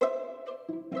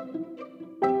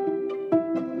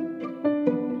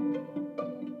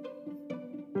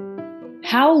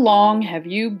How long have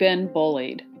you been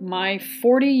bullied? My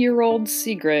 40-year-old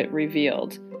secret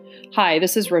revealed. Hi,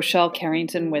 this is Rochelle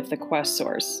Carrington with The Quest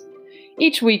Source.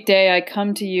 Each weekday, I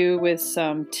come to you with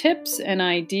some tips and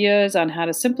ideas on how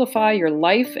to simplify your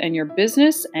life and your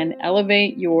business and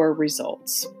elevate your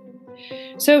results.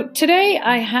 So, today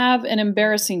I have an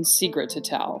embarrassing secret to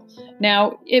tell.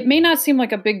 Now, it may not seem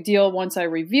like a big deal once I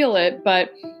reveal it,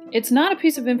 but it's not a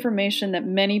piece of information that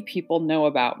many people know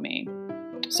about me.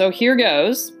 So here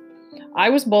goes. I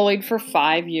was bullied for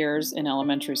 5 years in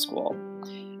elementary school.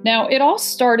 Now, it all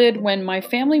started when my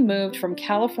family moved from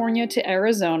California to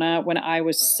Arizona when I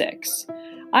was 6.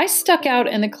 I stuck out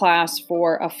in the class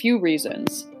for a few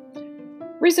reasons.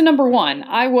 Reason number 1,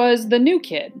 I was the new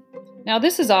kid. Now,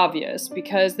 this is obvious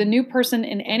because the new person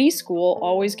in any school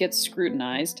always gets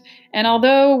scrutinized, and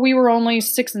although we were only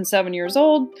 6 and 7 years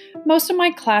old, most of my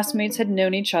classmates had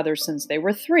known each other since they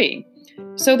were 3.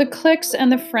 So the cliques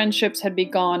and the friendships had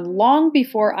begun long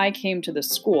before I came to the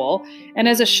school, and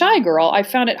as a shy girl, I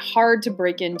found it hard to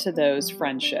break into those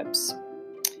friendships.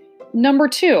 Number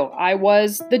 2, I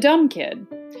was the dumb kid.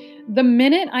 The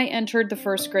minute I entered the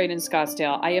first grade in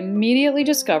Scottsdale, I immediately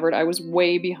discovered I was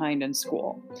way behind in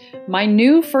school. My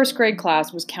new first grade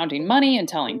class was counting money and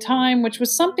telling time, which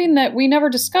was something that we never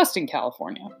discussed in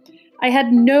California. I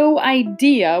had no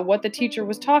idea what the teacher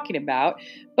was talking about,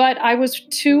 but I was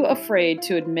too afraid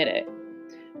to admit it.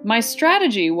 My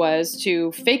strategy was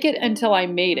to fake it until I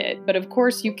made it, but of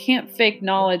course you can't fake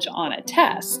knowledge on a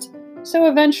test. So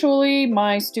eventually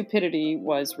my stupidity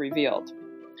was revealed.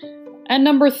 And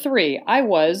number 3, I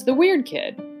was the weird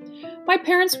kid. My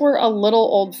parents were a little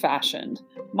old-fashioned.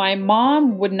 My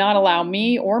mom would not allow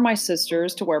me or my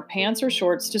sisters to wear pants or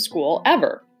shorts to school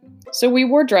ever. So we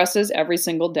wore dresses every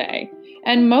single day,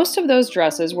 and most of those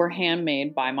dresses were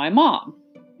handmade by my mom.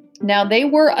 Now, they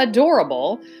were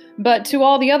adorable, but to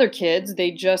all the other kids,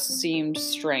 they just seemed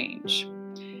strange.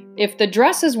 If the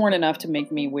dresses weren't enough to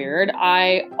make me weird,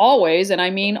 I always, and I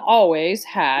mean always,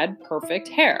 had perfect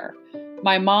hair.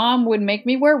 My mom would make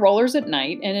me wear rollers at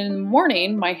night, and in the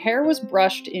morning, my hair was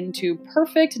brushed into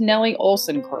perfect Nellie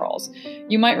Olson curls.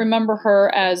 You might remember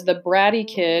her as the bratty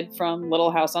kid from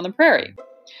Little House on the Prairie.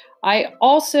 I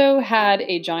also had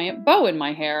a giant bow in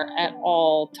my hair at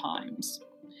all times.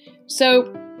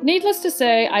 So, needless to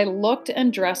say, I looked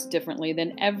and dressed differently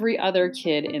than every other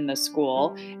kid in the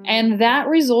school, and that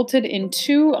resulted in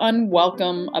 2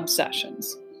 unwelcome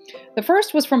obsessions. The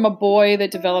first was from a boy that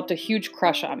developed a huge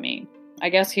crush on me. I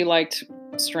guess he liked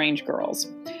strange girls.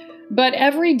 But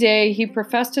every day he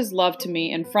professed his love to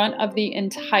me in front of the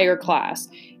entire class.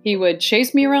 He would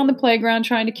chase me around the playground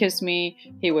trying to kiss me.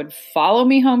 He would follow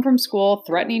me home from school,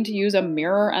 threatening to use a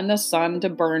mirror and the sun to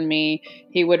burn me.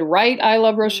 He would write "I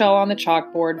love Rochelle" on the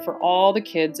chalkboard for all the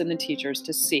kids and the teachers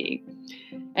to see.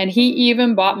 And he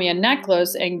even bought me a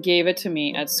necklace and gave it to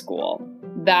me at school.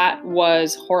 That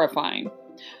was horrifying.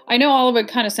 I know all of it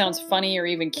kind of sounds funny or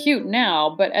even cute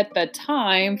now, but at the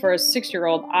time, for a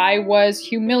 6-year-old, I was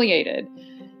humiliated.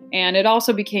 And it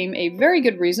also became a very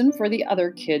good reason for the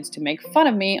other kids to make fun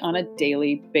of me on a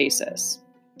daily basis.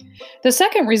 The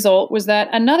second result was that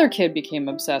another kid became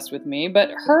obsessed with me, but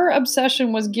her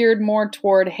obsession was geared more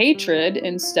toward hatred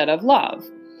instead of love.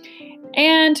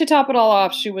 And to top it all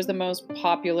off, she was the most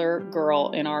popular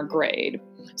girl in our grade.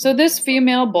 So this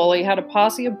female bully had a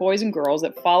posse of boys and girls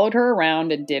that followed her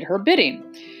around and did her bidding.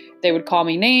 They would call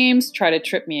me names, try to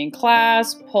trip me in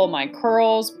class, pull my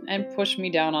curls, and push me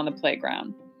down on the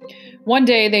playground. One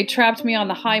day, they trapped me on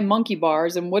the high monkey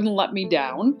bars and wouldn't let me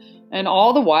down, and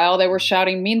all the while they were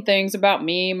shouting mean things about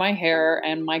me, my hair,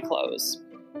 and my clothes.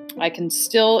 I can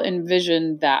still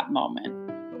envision that moment.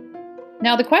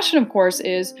 Now, the question, of course,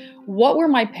 is, what were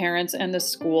my parents and the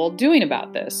school doing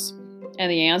about this?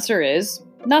 And the answer is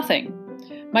nothing.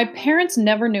 My parents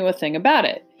never knew a thing about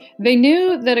it. They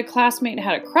knew that a classmate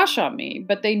had a crush on me,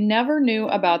 but they never knew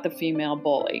about the female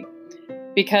bully.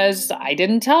 Because I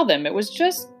didn't tell them. It was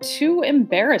just too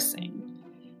embarrassing.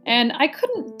 And I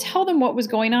couldn't tell them what was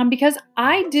going on because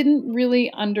I didn't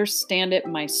really understand it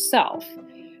myself.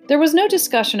 There was no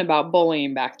discussion about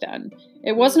bullying back then.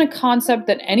 It wasn't a concept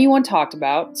that anyone talked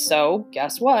about, so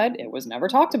guess what? It was never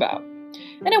talked about.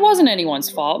 And it wasn't anyone's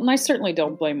fault, and I certainly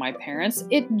don't blame my parents.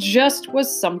 It just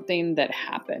was something that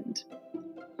happened.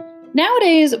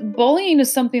 Nowadays, bullying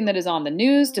is something that is on the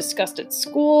news, discussed at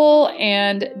school,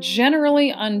 and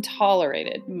generally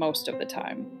untolerated most of the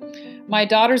time. My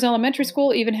daughter's elementary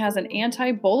school even has an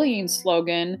anti-bullying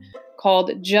slogan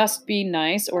called Just Be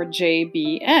Nice, or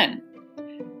JBN.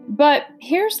 But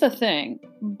here's the thing,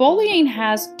 bullying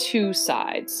has 2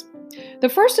 sides. The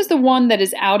first is the one that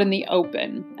is out in the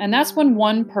open, and that's when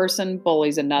one person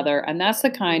bullies another, and that's the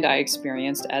kind I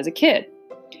experienced as a kid.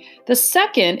 The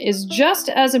second is just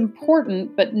as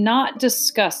important but not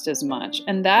discussed as much,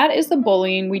 and that is the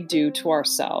bullying we do to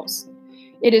ourselves.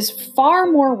 It is far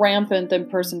more rampant than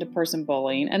person-to-person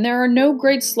bullying, and there are no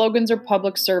great slogans or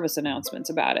public service announcements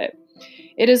about it.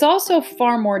 It is also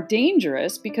far more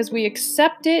dangerous because we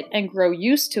accept it and grow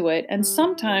used to it, and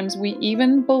sometimes we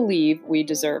even believe we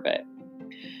deserve it.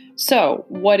 So,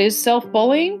 what is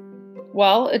self-bullying?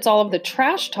 Well, it's all of the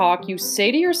trash talk you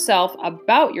say to yourself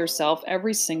about yourself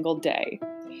every single day.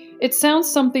 It sounds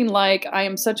something like, I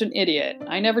am such an idiot.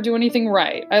 I never do anything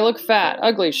right. I look fat,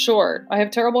 ugly, short. I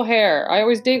have terrible hair. I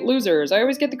always date losers. I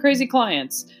always get the crazy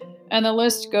clients. And the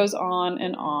list goes on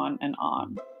and on and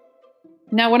on.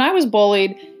 Now, when I was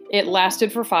bullied, it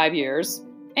lasted for 5 years,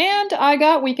 and I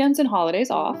got weekends and holidays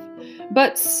off.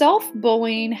 But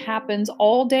self-bullying happens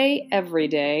all day, every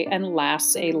day, and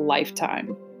lasts a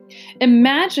lifetime.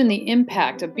 Imagine the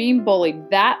impact of being bullied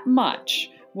that much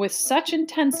with such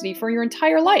intensity for your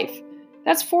entire life.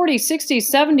 That's 40, 60,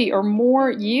 70, or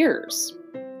more years.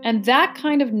 And that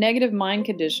kind of negative mind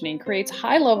conditioning creates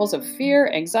high levels of fear,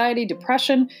 anxiety,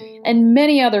 depression, and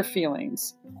many other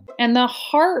feelings. And the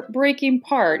heartbreaking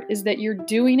part is that you're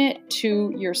doing it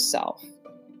to yourself.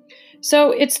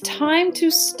 So it's time to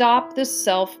stop the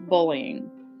self-bullying.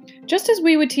 Just as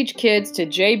we would teach kids to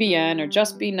JBN or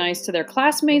just be nice to their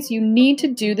classmates, you need to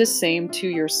do the same to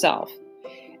yourself.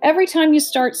 Every time you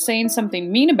start saying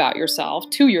something mean about yourself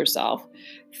to yourself,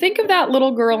 think of that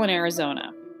little girl in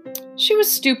Arizona. She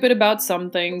was stupid about some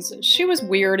things, she was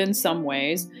weird in some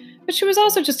ways, but she was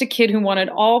also just a kid who wanted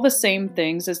all the same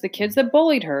things as the kids that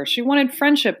bullied her. She wanted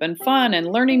friendship and fun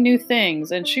and learning new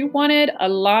things, and she wanted a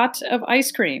lot of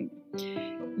ice cream.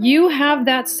 You have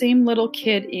that same little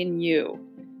kid in you.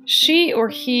 She or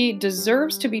he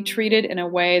deserves to be treated in a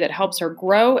way that helps her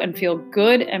grow and feel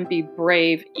good and be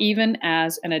brave even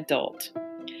as an adult.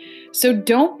 So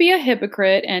don't be a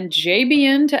hypocrite and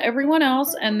JBN to everyone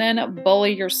else and then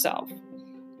bully yourself.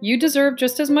 You deserve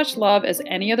just as much love as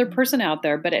any other person out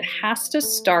there, but it has to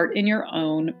start in your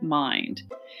own mind.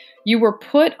 You were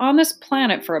put on this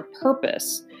planet for a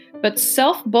purpose, but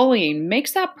self-bullying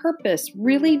makes that purpose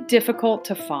really difficult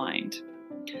to find.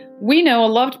 We know a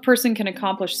loved person can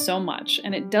accomplish so much,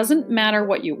 and it doesn't matter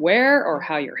what you wear or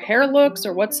how your hair looks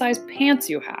or what size pants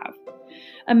you have.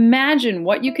 Imagine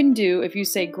what you can do if you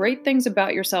say great things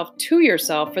about yourself to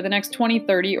yourself for the next 20,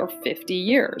 30, or 50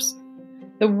 years.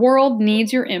 The world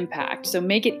needs your impact, so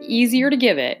make it easier to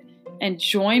give it, and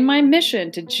join my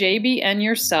mission to JBN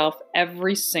yourself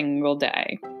every single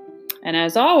day. And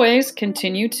as always,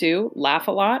 continue to laugh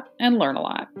a lot and learn a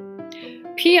lot.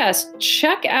 P.S.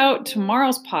 Check out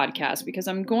tomorrow's podcast because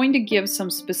I'm going to give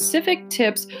some specific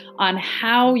tips on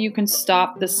how you can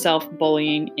stop the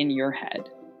self-bullying in your head.